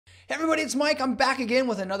Hey everybody, it's Mike. I'm back again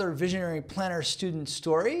with another Visionary Planner student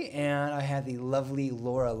story, and I have the lovely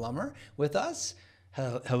Laura Lummer with us.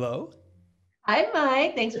 Hello. Hi,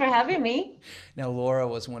 Mike. Thanks for having me. Now, Laura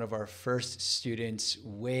was one of our first students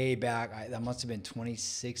way back. That must have been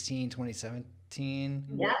 2016, 2017.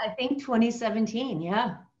 Yeah, I think 2017.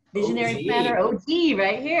 Yeah. Visionary Planner OG. OG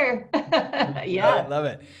right here. Love Yeah. it, love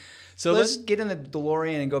it. So let's get in the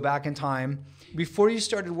DeLorean and go back in time. Before you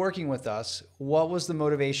started working with us, what was the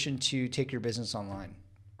motivation to take your business online?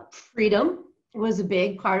 Freedom was a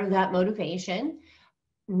big part of that motivation.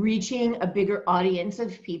 Reaching a bigger audience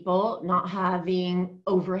of people, not having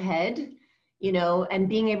overhead, and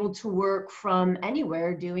being able to work from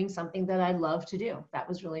anywhere doing something that I love to do. That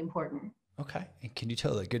was really important. Okay. And can you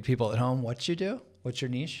tell the good people at home what you do? What's your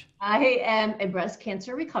niche? I am a breast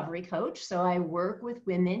cancer recovery coach. So I work with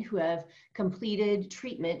women who have completed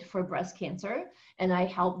treatment for breast cancer, and I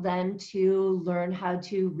help them to learn how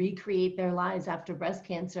to recreate their lives after breast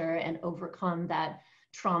cancer and overcome that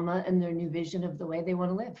trauma and their new vision of the way they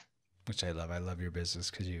want to live. Which I love. I love your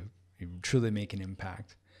business because you truly make an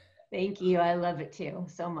impact. Thank you. I love it too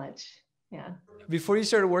so much. Yeah. Before you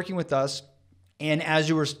started working with us, and as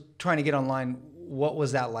you were trying to get online, what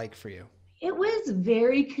was that like for you? It was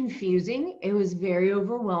very confusing. It was very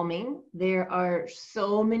overwhelming. There are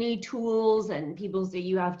so many tools, and people say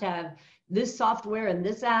you have to have this software and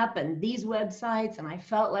this app and these websites. And I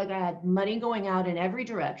felt like I had money going out in every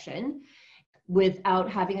direction without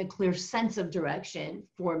having a clear sense of direction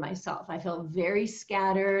for myself. I felt very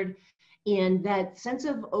scattered. And that sense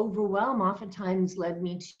of overwhelm oftentimes led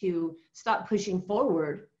me to stop pushing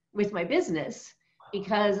forward with my business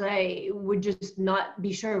because I would just not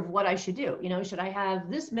be sure of what I should do. Should I have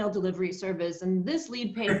this mail delivery service and this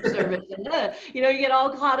lead page service? And, you get all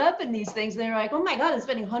caught up in these things. And they're like, oh my God, I'm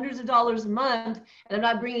spending hundreds of dollars a month and I'm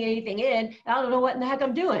not bringing anything in. I don't know what in the heck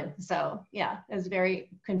I'm doing. So yeah, it was very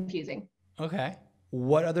confusing. Okay.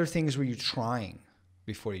 What other things were you trying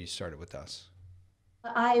before you started with us?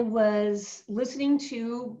 I was listening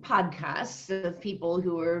to podcasts of people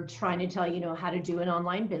who were trying to tell how to do an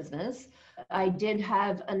online business. I did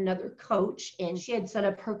have another coach, and she had set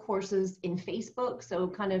up her courses in Facebook. So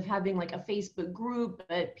kind of having like a Facebook group,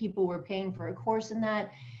 but people were paying for a course in that.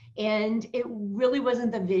 And it really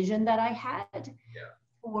wasn't the vision that I had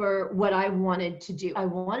for what I wanted to do. I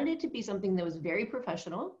wanted it to be something that was very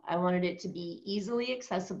professional. I wanted it to be easily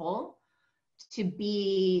accessible, to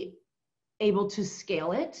be able to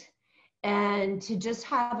scale it, and to just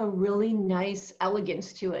have a really nice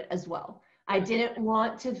elegance to it as well. I didn't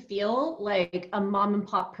want to feel like a mom and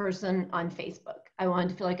pop person on Facebook. I wanted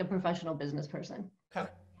to feel like a professional business person. Okay.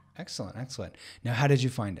 Excellent. Excellent. Now, how did you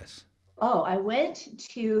find us? Oh, I went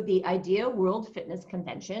to the Idea World Fitness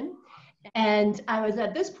Convention. And I was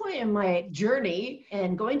at this point in my journey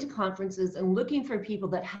and going to conferences and looking for people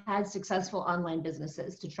that had successful online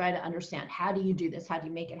businesses to try to understand, how do you do this? How do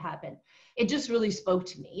you make it happen? It just really spoke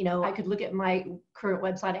to me. I could look at my current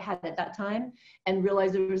website I had at that time and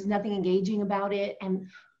realize there was nothing engaging about it. And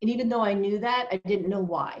even though I knew that, I didn't know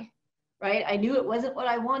why, right? I knew it wasn't what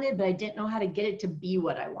I wanted, but I didn't know how to get it to be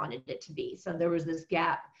what I wanted it to be. So there was this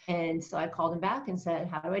gap. And so I called him back and said,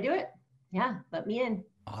 how do I do it? Yeah, let me in.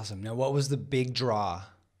 Awesome. Now, what was the big draw?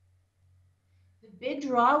 The big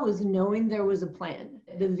draw was knowing there was a plan.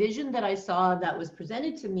 The vision that I saw that was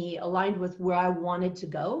presented to me aligned with where I wanted to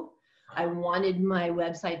go. I wanted my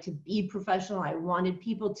website to be professional. I wanted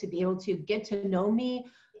people to be able to get to know me.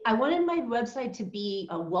 I wanted my website to be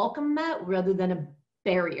a welcome mat rather than a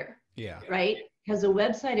barrier. Yeah. Right? Because a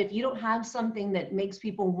website, if you don't have something that makes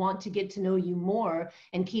people want to get to know you more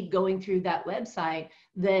and keep going through that website,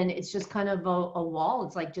 then it's just kind of a wall.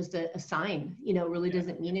 It's like just a sign, really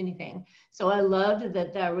doesn't mean anything. So I loved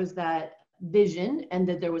that there was that vision and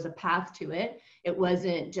that there was a path to it. It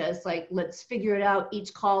wasn't just like, let's figure it out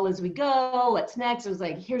each call as we go. What's next? It was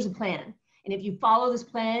like, here's a plan. And if you follow this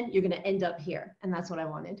plan, you're going to end up here. And that's what I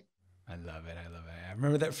wanted. I love it. I love it. I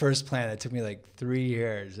remember that first plan. It took me like 3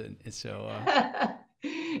 years. And it's so.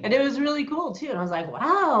 And it was really cool too. And I was like,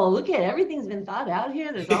 wow, look at everything's been thought out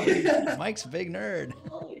here. There's all these. Mike's a big nerd.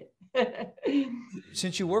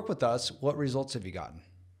 Since you work with us, what results have you gotten?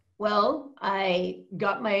 Well, I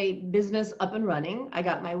got my business up and running. I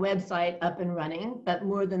got my website up and running. But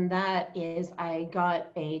more than that is I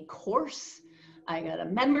got a course. I got a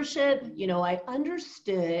membership. I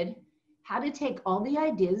understood how to take all the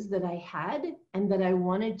ideas that I had and that I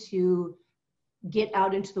wanted to get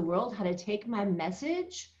out into the world, how to take my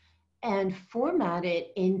message and format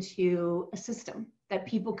it into a system that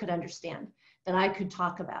people could understand, that I could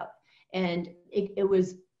talk about. And it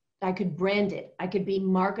was could brand it, I could be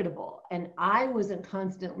marketable. And I wasn't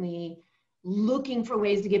constantly looking for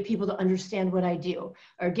ways to get people to understand what I do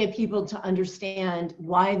or get people to understand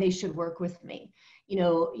why they should work with me. You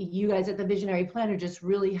know, you guys at the Visionary Planner just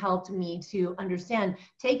really helped me to understand,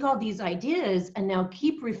 take all these ideas and now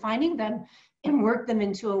keep refining them and work them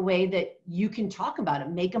into a way that you can talk about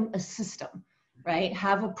them, make them a system, right?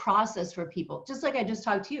 Have a process for people. Just like I just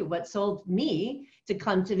talked to you, what sold me to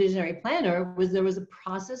come to Visionary Planner was there was a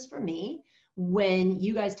process for me. When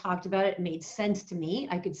you guys talked about it, it made sense to me.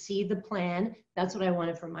 I could see the plan. That's what I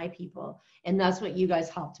wanted for my people. And that's what you guys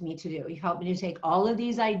helped me to do. You helped me to take all of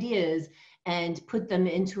these ideas and put them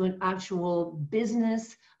into an actual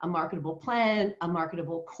business, a marketable plan, a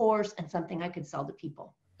marketable course, and something I could sell to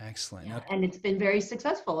people. Excellent. Yeah. And it's been very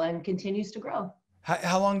successful and continues to grow.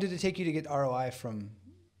 How long did it take you to get ROI from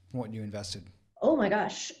what you invested? Oh my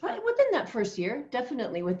gosh, within that first year,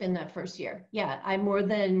 definitely within that first year. Yeah, I more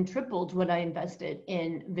than tripled what I invested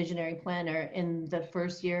in Visionary Planner in the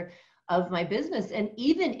first year of my business, and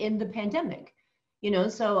even in the pandemic. You know,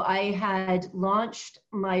 so I had launched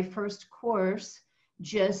my first course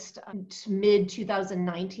just mid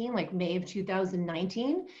 2019, like May of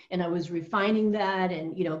 2019. And I was refining that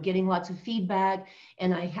and, you know, getting lots of feedback.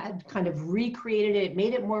 And I had kind of recreated it,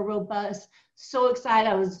 made it more robust. So excited.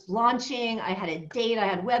 I was launching. I had a date. I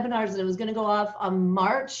had webinars and it was going to go off on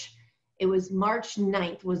March. It was March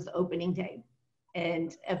 9th was the opening day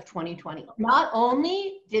and of 2020. Not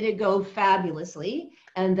only did it go fabulously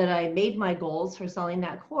and that I made my goals for selling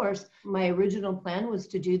that course, my original plan was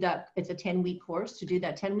to do that. It's a 10-week course, to do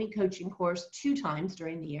that 10-week coaching course 2 times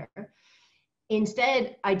during the year.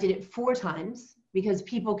 Instead, I did it 4 times because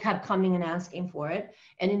people kept coming and asking for it.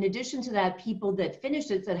 And in addition to that, people that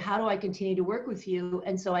finished it said, how do I continue to work with you?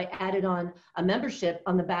 And so I added on a membership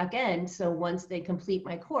on the back end. So once they complete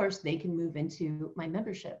my course, they can move into my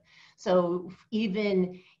membership. So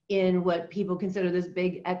even in what people consider this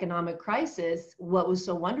big economic crisis, what was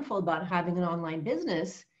so wonderful about having an online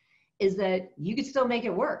business is that you could still make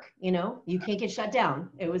it work. You know, you can't get shut down.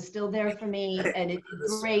 It was still there for me and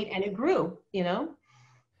it's great and it grew, you know?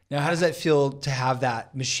 Now, how does that feel to have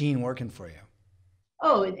that machine working for you?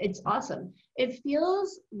 Oh, it's awesome. It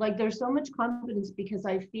feels like there's so much confidence because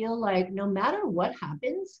I feel like no matter what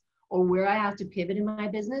happens or where I have to pivot in my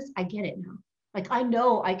business, I get it now. Like I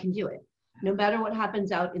know I can do it. No matter what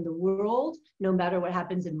happens out in the world, no matter what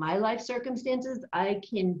happens in my life circumstances, I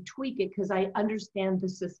can tweak it because I understand the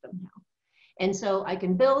system now. And so I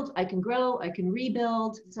can build, I can grow, I can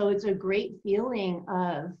rebuild. So it's a great feeling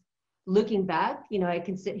of looking back. You know, I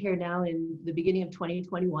can sit here now in the beginning of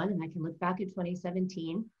 2021 and I can look back at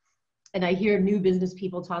 2017 and I hear new business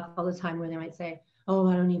people talk all the time where they might say, oh,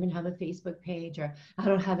 I don't even have a Facebook page or I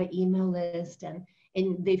don't have an email list. And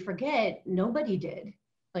they forget nobody did.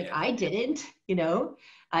 Like I didn't, you know,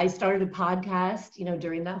 I started a podcast, you know,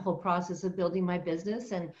 during that whole process of building my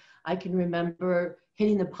business. And I can remember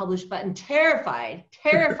hitting the publish button, terrified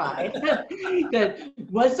that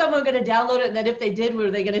was someone going to download it? And then if they did, were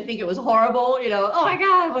they going to think it was horrible? You know, oh my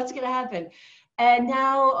God, what's going to happen? And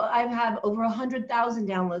now I have over 100,000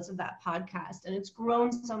 downloads of that podcast and it's grown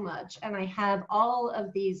so much. And I have all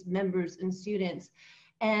of these members and students.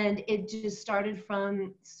 And it just started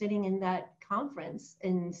from sitting in that conference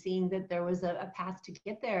and seeing that there was a path to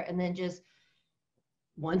get there. And then just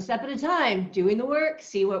one step at a time, doing the work,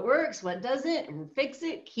 see what works, what doesn't, and fix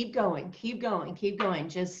it, keep going, keep going, keep going.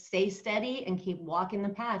 Just stay steady and keep walking the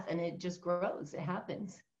path and it just grows. It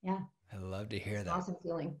happens. Yeah. I love to hear that. Awesome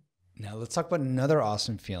feeling. Now let's talk about another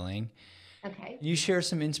awesome feeling. Okay. You share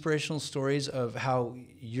some inspirational stories of how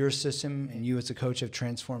your system and you as a coach have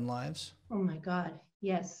transformed lives? Oh my God.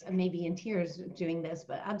 Yes. I may be in tears doing this,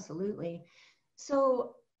 but absolutely.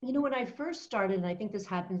 So, you know, when I first started, and I think this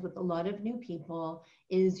happens with a lot of new people,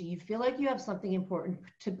 is you feel like you have something important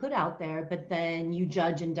to put out there, but then you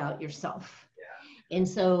judge and doubt yourself. Yeah. And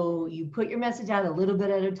so you put your message out a little bit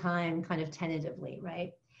at a time, kind of tentatively,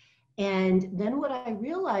 right? And then what I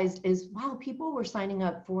realized is, wow, people were signing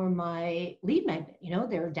up for my lead magnet. You know,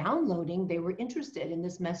 they were downloading, they were interested in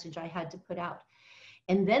this message I had to put out.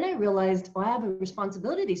 And then I realized, oh, I have a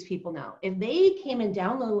responsibility to these people now. If they came and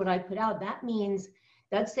downloaded what I put out, that means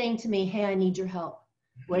that's saying to me, hey, I need your help.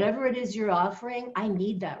 Whatever it is you're offering, I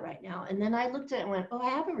need that right now. And then I looked at it and went, oh, I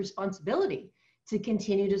have a responsibility to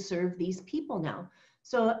continue to serve these people now.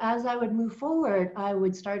 So as I would move forward, I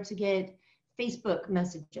would start to get Facebook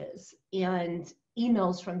messages and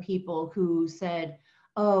emails from people who said,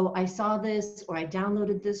 oh, I saw this or I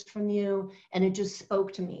downloaded this from you and it just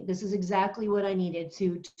spoke to me. This is exactly what I needed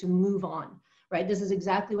to move on, right? This is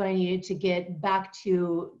exactly what I needed to get back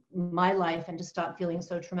to my life and to stop feeling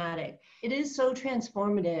so traumatic. It is so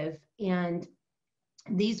transformative. And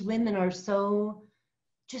these women are so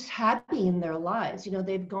just happy in their lives. You know,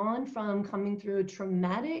 they've gone from coming through a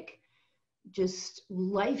traumatic, just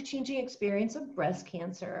life-changing experience of breast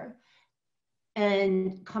cancer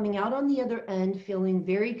and coming out on the other end feeling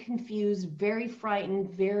very confused, very frightened,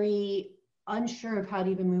 very unsure of how to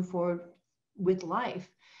even move forward with life.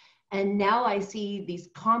 And now I see these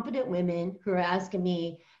confident women who are asking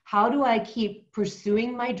me, how do I keep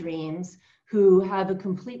pursuing my dreams, who have a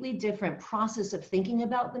completely different process of thinking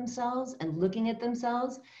about themselves and looking at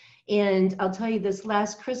themselves. And I'll tell you, this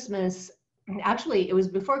last Christmas, actually it was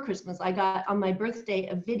before Christmas, I got on my birthday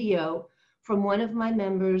a video from one of my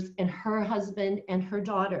members and her husband and her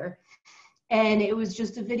daughter. And it was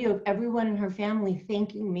just a video of everyone in her family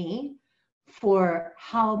thanking me for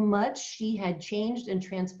how much she had changed and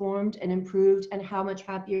transformed and improved and how much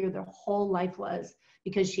happier their whole life was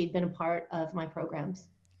because she'd been a part of my programs.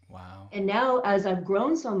 Wow. And now as I've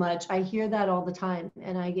grown so much, I hear that all the time.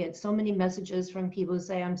 And I get so many messages from people who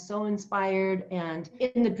say, I'm so inspired. And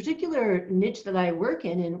in the particular niche that I work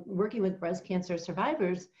in working with breast cancer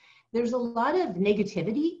survivors, there's a lot of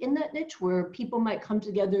negativity in that niche where people might come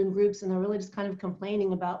together in groups and they're really just kind of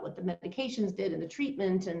complaining about what the medications did and the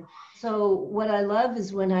treatment. And so what I love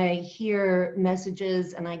is when I hear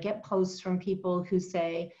messages and I get posts from people who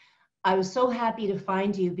say, I was so happy to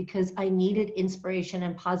find you because I needed inspiration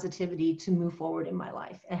and positivity to move forward in my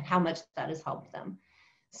life, and how much that has helped them.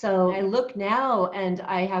 So I look now and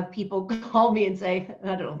I have people call me and say, I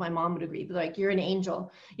don't know if my mom would agree, but like, you're an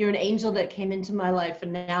angel. You're an angel that came into my life.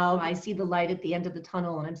 And now I see the light at the end of the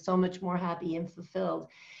tunnel and I'm so much more happy and fulfilled.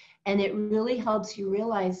 And it really helps you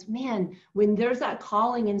realize, man, when there's that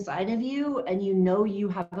calling inside of you and you know you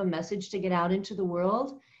have a message to get out into the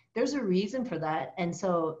world, there's a reason for that. And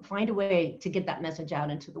so find a way to get that message out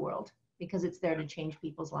into the world because it's there to change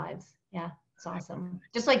people's lives. Yeah, it's awesome.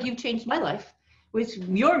 Just like you've changed my life with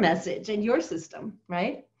your message and your system,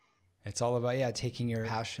 right? It's all about, taking your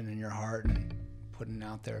passion and your heart and putting it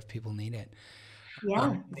out there if people need it.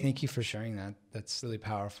 Yeah. Thank you for sharing that. That's really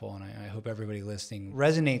powerful. And I hope everybody listening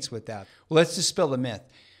resonates with that. Well, let's dispel the myth.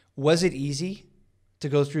 Was it easy to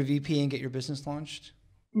go through VP and get your business launched?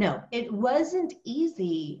 No, it wasn't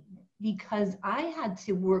easy because I had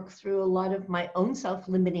to work through a lot of my own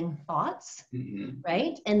self-limiting thoughts,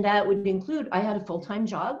 right? And that would include, I had a full-time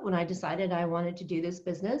job when I decided I wanted to do this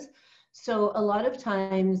business. So a lot of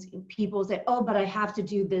times people say, oh, but I have to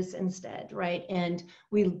do this instead, right? And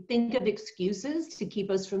we think of excuses to keep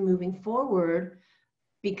us from moving forward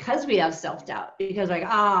because we have self-doubt, because like,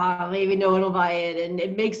 maybe no one will buy it. And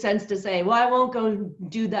it makes sense to say, well, I won't go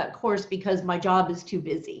do that course because my job is too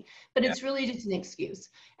busy. But it's really just an excuse.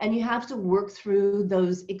 And you have to work through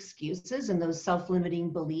those excuses and those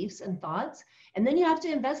self-limiting beliefs and thoughts. And then you have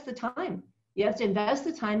to invest the time. You have to invest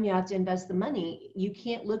the time, you have to invest the money. You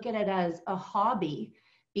can't look at it as a hobby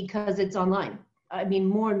because it's online. I mean,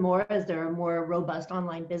 more and more as there are more robust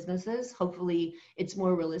online businesses, hopefully it's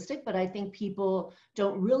more realistic, but I think people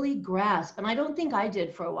don't really grasp, and I don't think I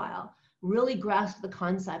did for a while, really grasp the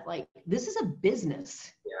concept like, this is a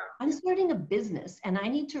business. Yeah. I'm starting a business and I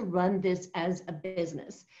need to run this as a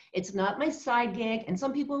business. It's not my side gig, and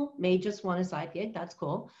some people may just want a side gig, that's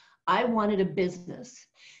cool. I wanted a business.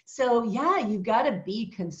 So yeah, you've got to be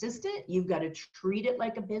consistent. You've got to treat it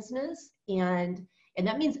like a business. And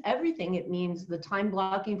that means everything. It means the time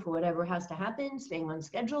blocking for whatever has to happen, staying on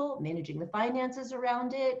schedule, managing the finances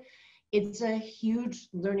around it. It's a huge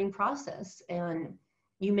learning process. And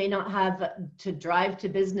you may not have to drive to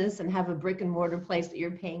business and have a brick and mortar place that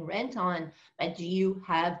you're paying rent on, but you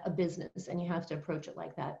have a business and you have to approach it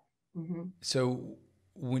like that. Mm-hmm. So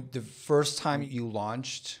when the first time you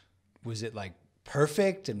launched, was it like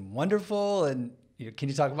perfect and wonderful? And can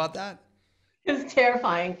you talk about that? It was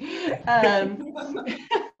terrifying.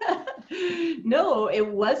 No, it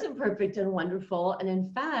wasn't perfect and wonderful. And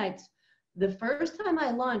in fact, the first time I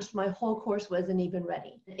launched, my whole course wasn't even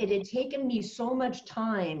ready. It had taken me so much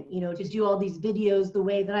time, to do all these videos the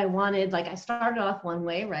way that I wanted. Like I started off one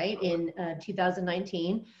way, right, in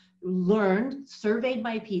 2019, learned, surveyed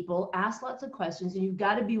my people, asked lots of questions, and you've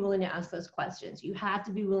got to be willing to ask those questions. You have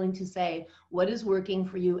to be willing to say what is working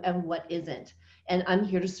for you and what isn't. And I'm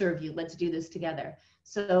here to serve you. Let's do this together.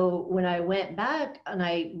 So when I went back and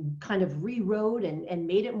I kind of rewrote and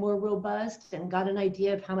made it more robust and got an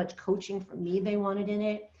idea of how much coaching from me they wanted in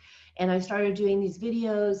it, and I started doing these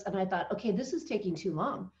videos, and I thought, okay, this is taking too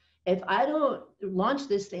long. If I don't launch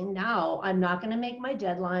this thing now, I'm not going to make my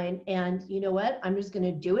deadline. And you know what? I'm just going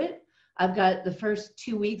to do it. I've got the first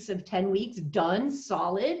 2 weeks of 10 weeks done,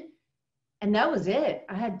 solid. And that was it.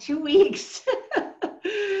 I had 2 weeks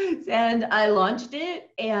and I launched it.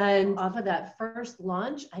 And off of that first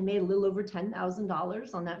launch, I made a little over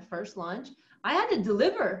 $10,000 on that first launch. I had to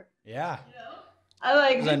deliver. Yeah. I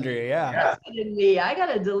like, Under, yeah. in me, I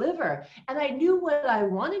got to deliver. And I knew what I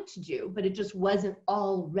wanted to do, but it just wasn't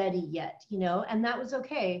all ready yet, and that was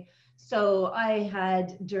okay. So I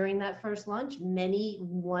had, during that first launch, many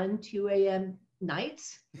 1, 2 a.m.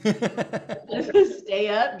 nights. Stay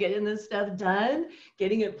up, getting this stuff done,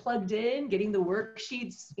 getting it plugged in, getting the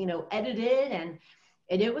worksheets, edited. And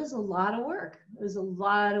it was a lot of work. It was a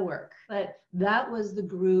lot of work. But that was the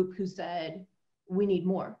group who said, we need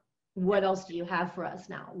more. What else do you have for us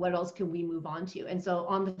now? What else can we move on to? And so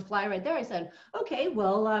on the fly right there, I said, okay,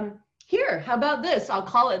 well, here, how about this? I'll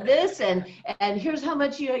call it this, and here's how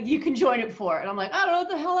much you can join it for. And I'm like, I don't know what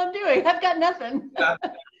the hell I'm doing. I've got nothing.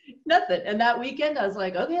 Nothing. And that weekend I was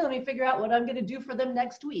like, okay, let me figure out what I'm going to do for them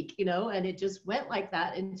next week, and it just went like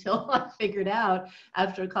that until I figured out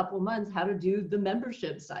after a couple of months how to do the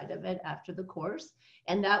membership side of it after the course.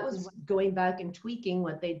 And that was going back and tweaking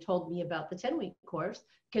what they told me about the 10-week course,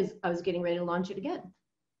 because I was getting ready to launch it again,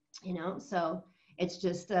 so it's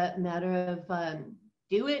just a matter of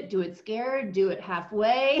do it scared, do it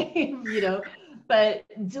halfway, but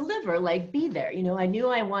deliver, like be there. I knew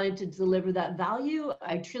I wanted to deliver that value.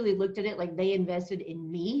 I truly looked at it like they invested in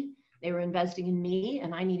me. They were investing in me,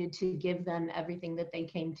 and I needed to give them everything that they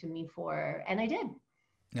came to me for. And I did.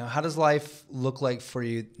 Now, how does life look like for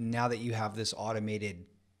you now that you have this automated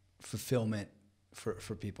fulfillment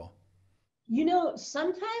for people?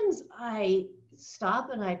 Sometimes I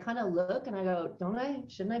stop and I kind of look and I go,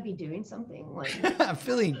 shouldn't I be doing something like I'm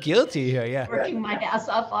feeling guilty here. Yeah. Working my ass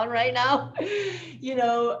off on right now,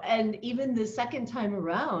 and even the second time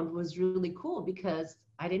around was really cool because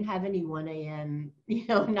I didn't have any 1 a.m.,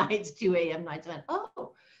 nights, 2 a.m. nights. I went,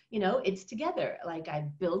 oh, it's together. Like I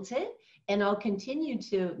built it, and I'll continue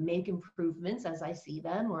to make improvements as I see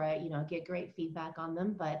them, or I, get great feedback on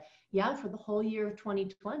them. But yeah, for the whole year of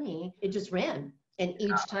 2020, it just ran. And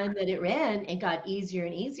each time that it ran, it got easier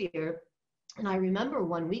and easier. And I remember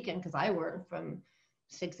one weekend, because I worked from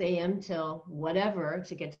 6 a.m. till whatever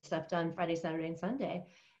to get stuff done Friday, Saturday, and Sunday.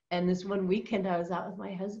 And this one weekend I was out with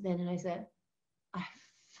my husband and I said, I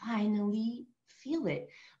finally feel it.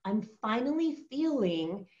 I'm finally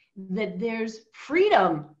feeling that there's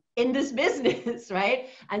freedom in this business, right?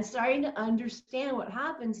 I'm starting to understand what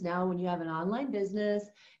happens now when you have an online business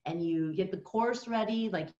and you get the course ready,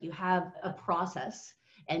 like you have a process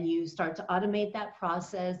and you start to automate that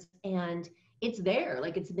process, and it's there,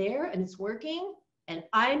 like it's there and it's working, and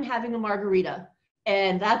I'm having a margarita,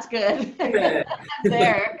 and that's good.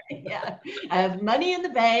 There. Yeah. I have money in the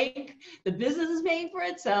bank. The business is paying for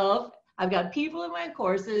itself. I've got people in my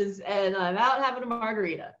courses, and I'm out having a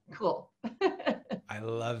margarita. Cool. I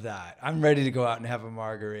love that. I'm ready to go out and have a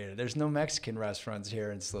margarita. There's no Mexican restaurants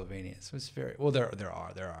here in Slovenia. So it's very, well, there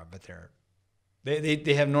are, but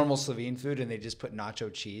they have normal Slovene food, and they just put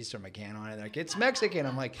nacho cheese from a can on it. They're like, it's Mexican.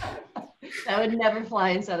 I'm like, that would never fly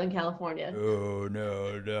in Southern California. Oh,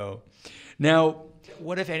 no. Now,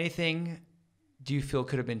 what, if anything, do you feel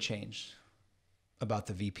could have been changed about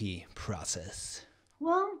the VP process?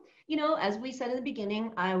 Well, as we said in the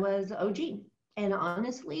beginning, I was OG. And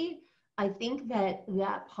honestly, I think that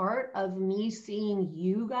part of me seeing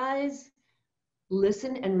you guys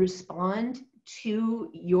listen and respond to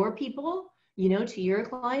your people, to your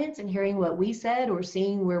clients, and hearing what we said, or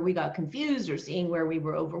seeing where we got confused, or seeing where we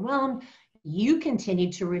were overwhelmed, you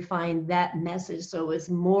continued to refine that message so it was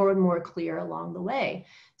more and more clear along the way.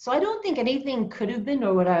 So I don't think anything could have been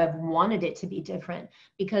or would I have wanted it to be different,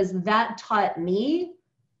 because that taught me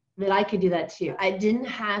that I could do that too. I didn't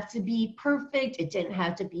have to be perfect. It didn't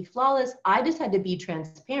have to be flawless. I just had to be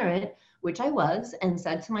transparent, which I was, and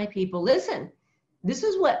said to my people, listen, this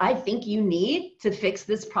is what I think you need to fix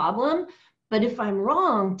this problem. But if I'm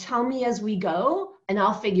wrong, tell me as we go, and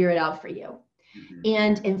I'll figure it out for you. Mm-hmm.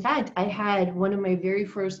 And in fact, I had one of my very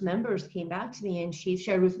first members came back to me, and she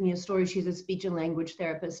shared with me a story. She's a speech and language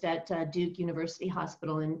therapist at Duke University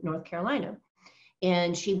Hospital in North Carolina.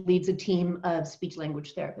 And she leads a team of speech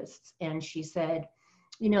language therapists. And she said,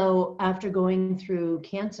 after going through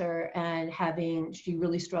cancer and she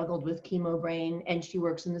really struggled with chemo brain, and she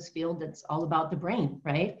works in this field that's all about the brain,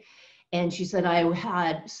 right? And she said, I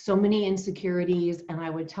had so many insecurities, and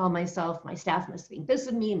I would tell myself, my staff must think this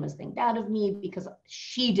of me, must think that of me, because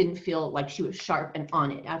she didn't feel like she was sharp and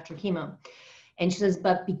on it after chemo. And she says,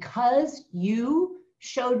 but because you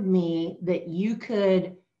showed me that you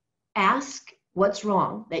could ask what's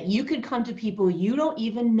wrong, that you could come to people you don't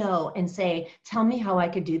even know and say, tell me how I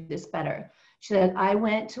could do this better. She said, I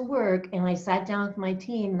went to work and I sat down with my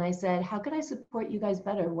team and I said, how could I support you guys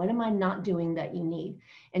better? What am I not doing that you need?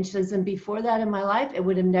 And she says, and before that in my life, it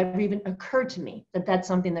would have never even occurred to me that that's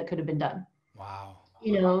something that could have been done. Wow.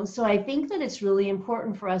 So I think that it's really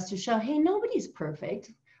important for us to show, hey, nobody's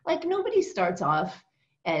perfect. Like nobody starts off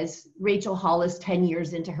as Rachel Hollis 10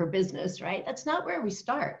 years into her business, right? That's not where we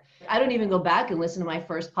start. I don't even go back and listen to my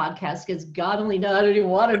first podcast because God only knows, I don't even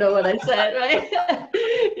want to know what I said, right?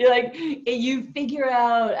 You're like, you figure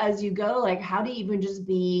out as you go, like how to even just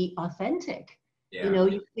be authentic. Yeah.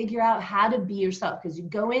 You figure out how to be yourself because you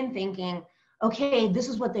go in thinking, okay, this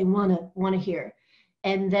is what they want to hear.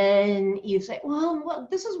 And then you say, well,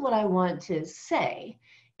 this is what I want to say.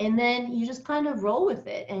 And then you just kind of roll with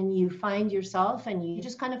it and you find yourself and you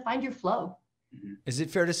just kind of find your flow. Is it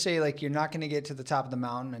fair to say like you're not going to get to the top of the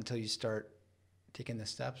mountain until you start taking the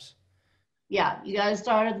steps? Yeah, you got to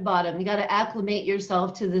start at the bottom. You got to acclimate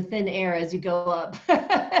yourself to the thin air as you go up.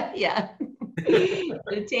 Yeah.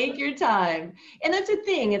 Take your time. And that's a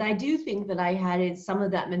thing. And I do think that I had some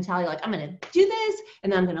of that mentality, like I'm going to do this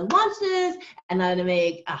and then I'm going to launch this and I'm going to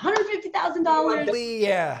make $150,000.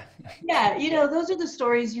 Yeah. Yeah. Those are the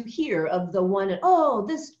stories you hear of the one, oh,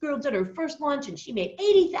 this girl did her first launch and she made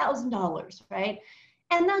 $80,000, right?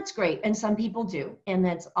 And that's great. And some people do. And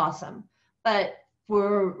that's awesome. But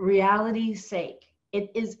for reality's sake,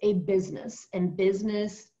 it is a business and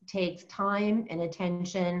business takes time and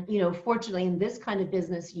attention. Fortunately, in this kind of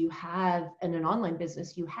business, in an online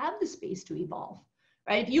business, you have the space to evolve,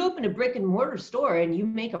 right? If you open a brick and mortar store and you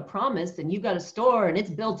make a promise and you've got a store and it's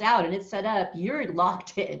built out and it's set up, you're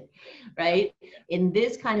locked in, right? In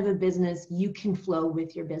this kind of a business, you can flow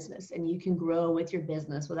with your business and you can grow with your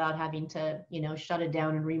business without having to, shut it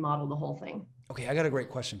down and remodel the whole thing. Okay, I got a great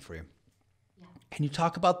question for you. Yeah. Can you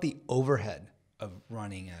talk about the overhead of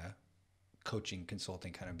running a coaching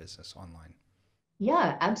consulting kind of business online?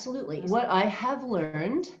 Yeah, absolutely. What I have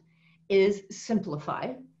learned is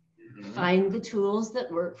simplify, find the tools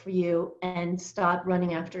that work for you and stop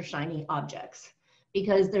running after shiny objects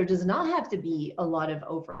because there does not have to be a lot of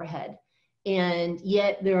overhead. And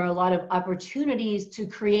yet there are a lot of opportunities to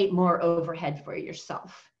create more overhead for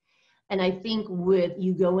yourself. And I think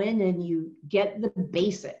you go in and you get the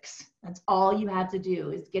basics. That's all you have to do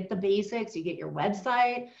is get the basics. You get your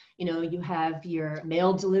website, you have your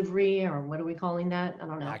mail delivery, or what are we calling that? I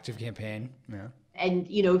don't know. Active Campaign. Yeah. And,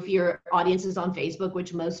 if your audience is on Facebook,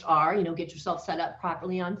 which most are, get yourself set up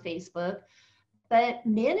properly on Facebook, but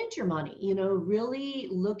manage your money, really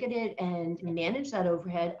look at it and manage that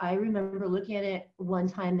overhead. I remember looking at it one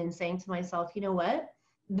time and saying to myself, you know what?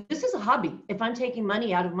 This is a hobby. If I'm taking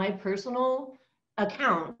money out of my personal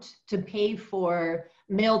account to pay for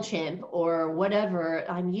MailChimp or whatever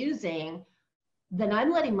I'm using, then I'm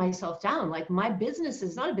letting myself down. Like my business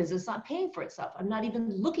is not a business, not paying for itself. I'm not even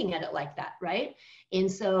looking at it like that, right? And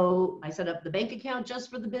so I set up the bank account just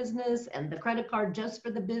for the business and the credit card just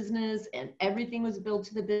for the business, and everything was built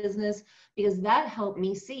to the business because that helped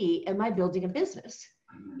me see, am I building a business?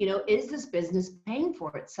 Is this business paying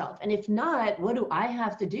for itself? And if not, what do I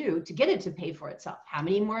have to do to get it to pay for itself? How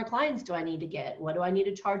many more clients do I need to get? What do I need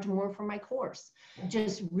to charge more for my course?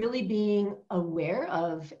 Just really being aware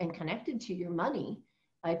of and connected to your money,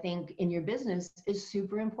 I think, in your business is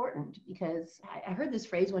super important because I heard this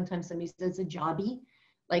phrase one time, somebody says a jobby.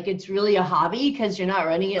 Like it's really a hobby because you're not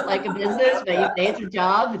running it like a business, but you say it's a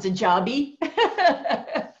job, it's a jobby.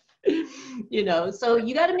 So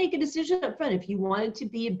you got to make a decision up front. If you want it to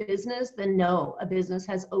be a business, then no, a business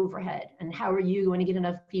has overhead. And how are you going to get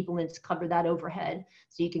enough people in to cover that overhead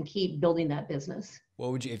so you can keep building that business?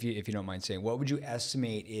 What would you, if you don't mind saying, what would you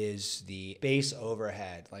estimate is the base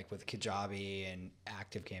overhead, like with Kajabi and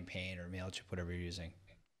Active Campaign or MailChimp, whatever you're using?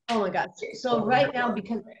 Oh my gosh. So right now,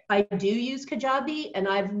 because I do use Kajabi and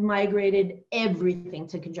I've migrated everything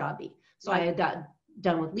to Kajabi. So I got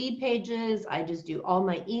done with lead pages. I just do all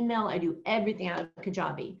my email. I do everything out of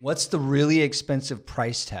Kajabi. What's the really expensive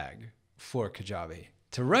price tag for Kajabi?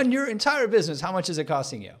 To run your entire business, how much is it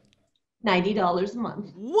costing you? $90 a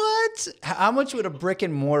month. What? How much would a brick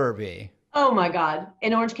and mortar be? Oh my God.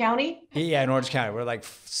 In Orange County? Yeah, in Orange County. We're like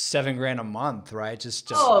 $7,000 a month, right? Just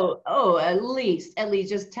at least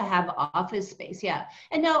just to have office space. Yeah.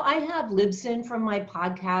 And now I have Libsyn from my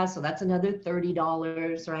podcast. So that's another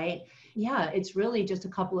 $30, right? Yeah, it's really just a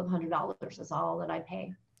couple of $100 is all that I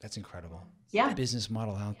pay. That's incredible. Yeah. Business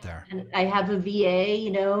model out there. And I have a VA,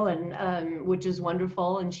 and which is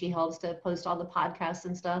wonderful. And she helps to post all the podcasts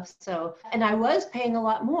and stuff. So, and I was paying a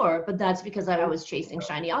lot more, but that's because I was chasing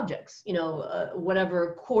shiny objects,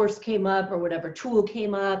 whatever course came up or whatever tool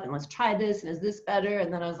came up, and let's try this. And is this better?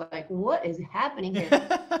 And then I was like, what is happening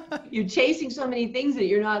here? You're chasing so many things that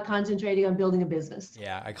you're not concentrating on building a business.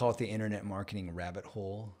 Yeah. I call it the internet marketing rabbit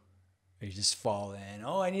hole. You just fall in.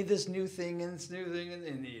 Oh, I need this new thing and this new thing,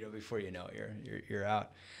 and before you know it, you're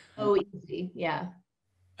out. Oh, easy, yeah.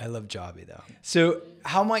 I love Jobby though. So,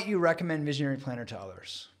 how might you recommend Visionary Planner to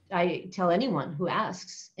others? I tell anyone who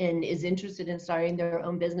asks and is interested in starting their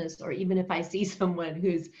own business, or even if I see someone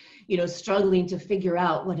who's, struggling to figure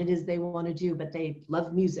out what it is they want to do, but they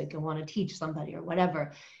love music and want to teach somebody or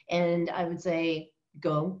whatever, and I would say,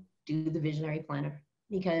 go do the Visionary Planner.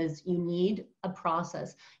 Because you need a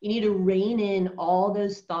process. You need to rein in all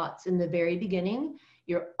those thoughts in the very beginning.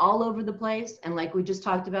 You're all over the place. And like we just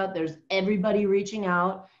talked about, there's everybody reaching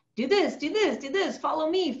out. Do this, do this, do this, follow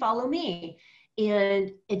me, follow me.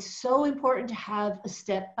 And it's so important to have a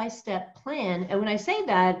step-by-step plan. And when I say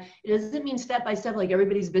that, it doesn't mean step-by-step like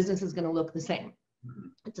everybody's business is going to look the same.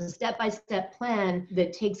 It's a step-by-step plan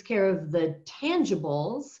that takes care of the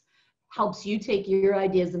tangibles, helps you take your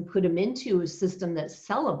ideas and put them into a system that's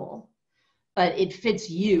sellable, but it fits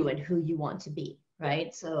you and who you want to be,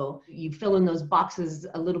 right? So you fill in those boxes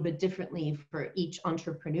a little bit differently for each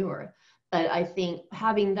entrepreneur. But I think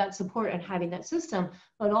having that support and having that system,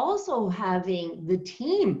 but also having the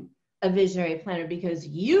team a Visionary Planner, because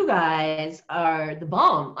you guys are the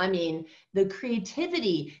bomb. I mean, the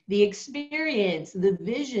creativity, the experience, the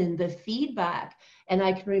vision, the feedback. And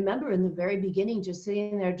I can remember in the very beginning, just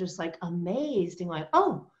sitting there, just like amazed and like,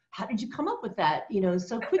 oh, how did you come up with that,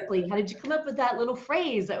 so quickly? How did you come up with that little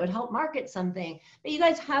phrase that would help market something? But you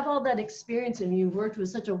guys have all that experience and you've worked with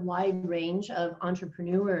such a wide range of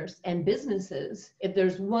entrepreneurs and businesses. If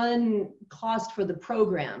there's one cost for the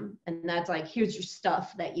program, and that's like, here's your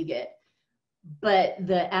stuff that you get, but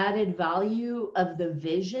the added value of the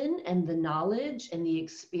vision and the knowledge and the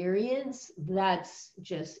experience, that's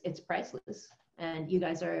just, it's priceless. And you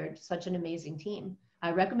guys are such an amazing team.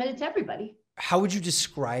 I recommend it to everybody. How would you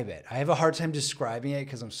describe it? I have a hard time describing it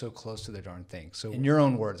because I'm so close to the darn thing. So in your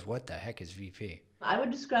own words, what the heck is VP? I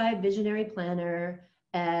would describe Visionary Planner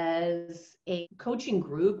as a coaching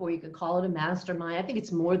group, or you could call it a mastermind. I think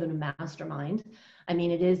it's more than a mastermind. I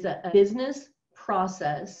mean, it is a business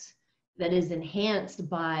process that is enhanced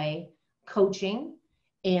by coaching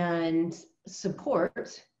and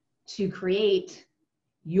support to create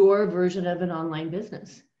your version of an online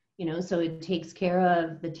business. So it takes care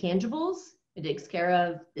of the tangibles. It takes care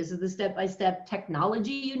of, this is the step-by-step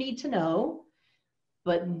technology you need to know,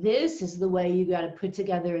 but this is the way you got to put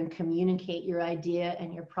together and communicate your idea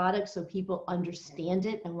and your product so people understand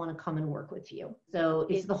it and want to come and work with you. So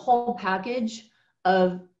it's the whole package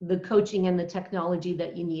of the coaching and the technology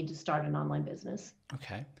that you need to start an online business.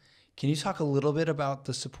 Okay. Can you talk a little bit about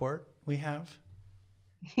the support we have?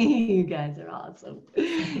 You guys are awesome.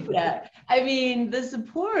 Yeah. I mean, the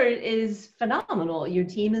support is phenomenal. Your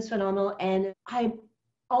team is phenomenal. And I'm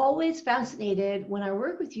always fascinated when I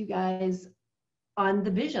work with you guys on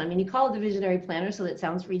the vision. I mean, you call it the Visionary Planner, so that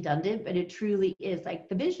sounds redundant, but it truly is like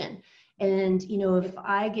the vision. And, if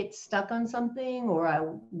I get stuck on something, or I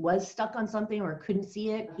was stuck on something or couldn't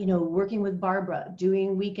see it, working with Barbara,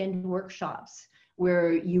 doing weekend workshops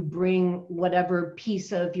where you bring whatever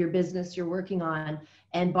piece of your business you're working on,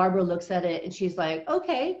 and Barbara looks at it and she's like,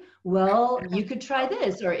 okay, well, you could try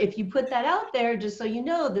this. Or if you put that out there, just so you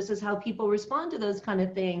know, this is how people respond to those kind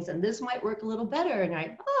of things. And this might work a little better. And I'm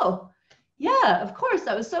like, oh, yeah, of course,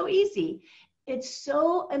 that was so easy. It's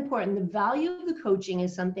so important. The value of the coaching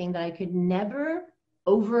is something that I could never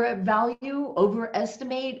overvalue,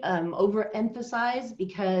 overestimate, overemphasize,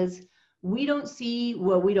 because we don't see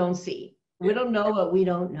what we don't see. We don't know what we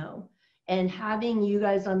don't know. And having you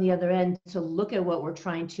guys on the other end to look at what we're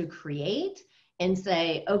trying to create and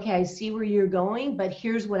say, okay, I see where you're going, but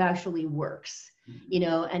here's what actually works,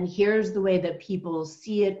 and here's the way that people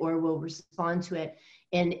see it or will respond to it.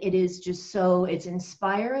 And it is just it's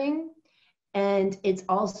inspiring. And it's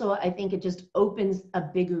also, I think it just opens a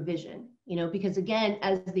bigger vision, because again,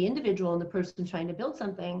 as the individual and the person trying to build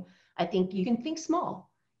something, I think you can think small.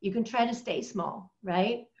 You can try to stay small,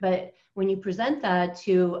 right? But when you present that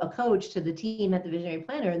to a coach, to the team at the Visionary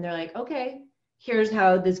Planner, and they're like, okay, here's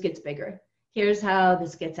how this gets bigger. Here's how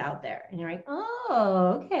this gets out there. And you're like,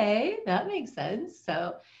 oh, okay, that makes sense.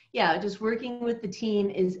 So yeah, just working with the team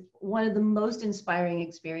is one of the most inspiring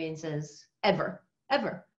experiences ever.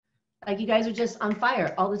 Like you guys are just on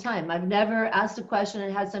fire all the time. I've never asked a question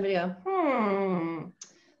and had somebody go,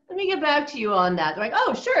 let me get back to you on that. They're like,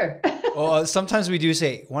 oh, sure. Well, sometimes we do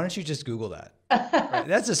say, why don't you just Google that? Right?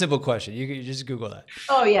 That's a simple question. You can just Google that.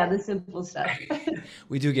 Oh yeah, the simple stuff.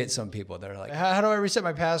 We do get some people that are like, how do I reset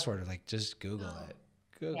my password? I'm like, just Google it.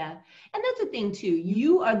 Google. Yeah. And that's the thing too.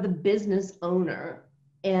 You are the business owner.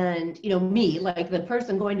 And me, like the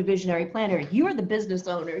person going to Visionary Planner, you are the business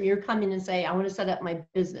owner. You're coming and say, I want to set up my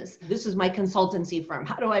business. This is my consultancy firm.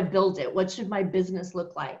 How do I build it? What should my business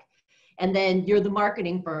look like? And then you're the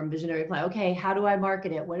marketing firm, Visionary Planner. Okay, how do I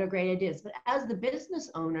market it? What are great ideas? But as the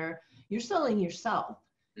business owner, you're selling yourself.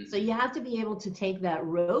 So you have to be able to take that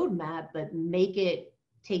roadmap, but make it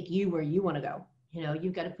take you where you want to go.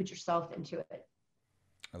 You've got to put yourself into it.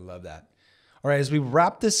 I love that. All right, as we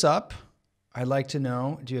wrap this up, I'd like to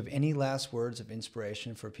know, do you have any last words of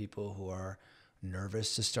inspiration for people who are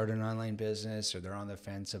nervous to start an online business or they're on the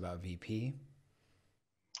fence about VP?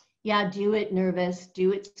 Yeah, do it nervous,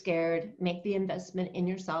 do it scared, make the investment in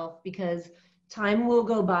yourself, because time will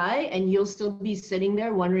go by and you'll still be sitting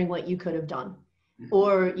there wondering what you could have done.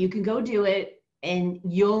 Or you can go do it and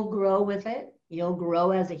you'll grow with it. You'll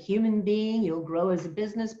grow as a human being, you'll grow as a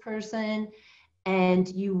business person, and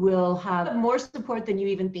you will have more support than you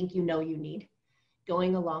even think you need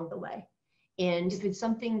going along the way. And if it's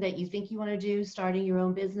something that you think you want to do, starting your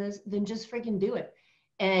own business, then just freaking do it.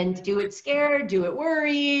 And do it scared, do it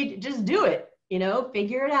worried, just do it,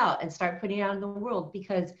 figure it out and start putting it out in the world.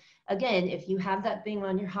 Because again, if you have that thing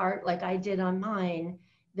on your heart, like I did on mine,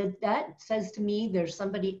 that says to me, there's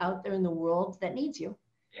somebody out there in the world that needs you.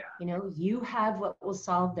 Yeah. You have what will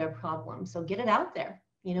solve their problem. So get it out there,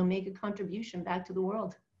 make a contribution back to the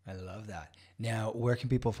world. I love that. Now, where can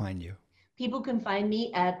people find you? People can find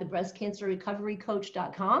me at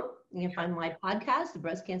thebreastcancerrecoverycoach.com. You can find my podcast, The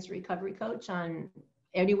Breast Cancer Recovery Coach, on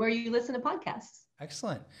anywhere you listen to podcasts.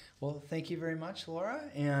 Excellent. Well, thank you very much, Laura.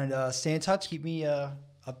 And stay in touch. Keep me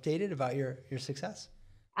updated about your success.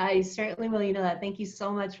 I certainly will. That. Thank you so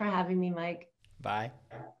much for having me, Mike. Bye.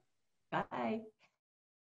 Bye.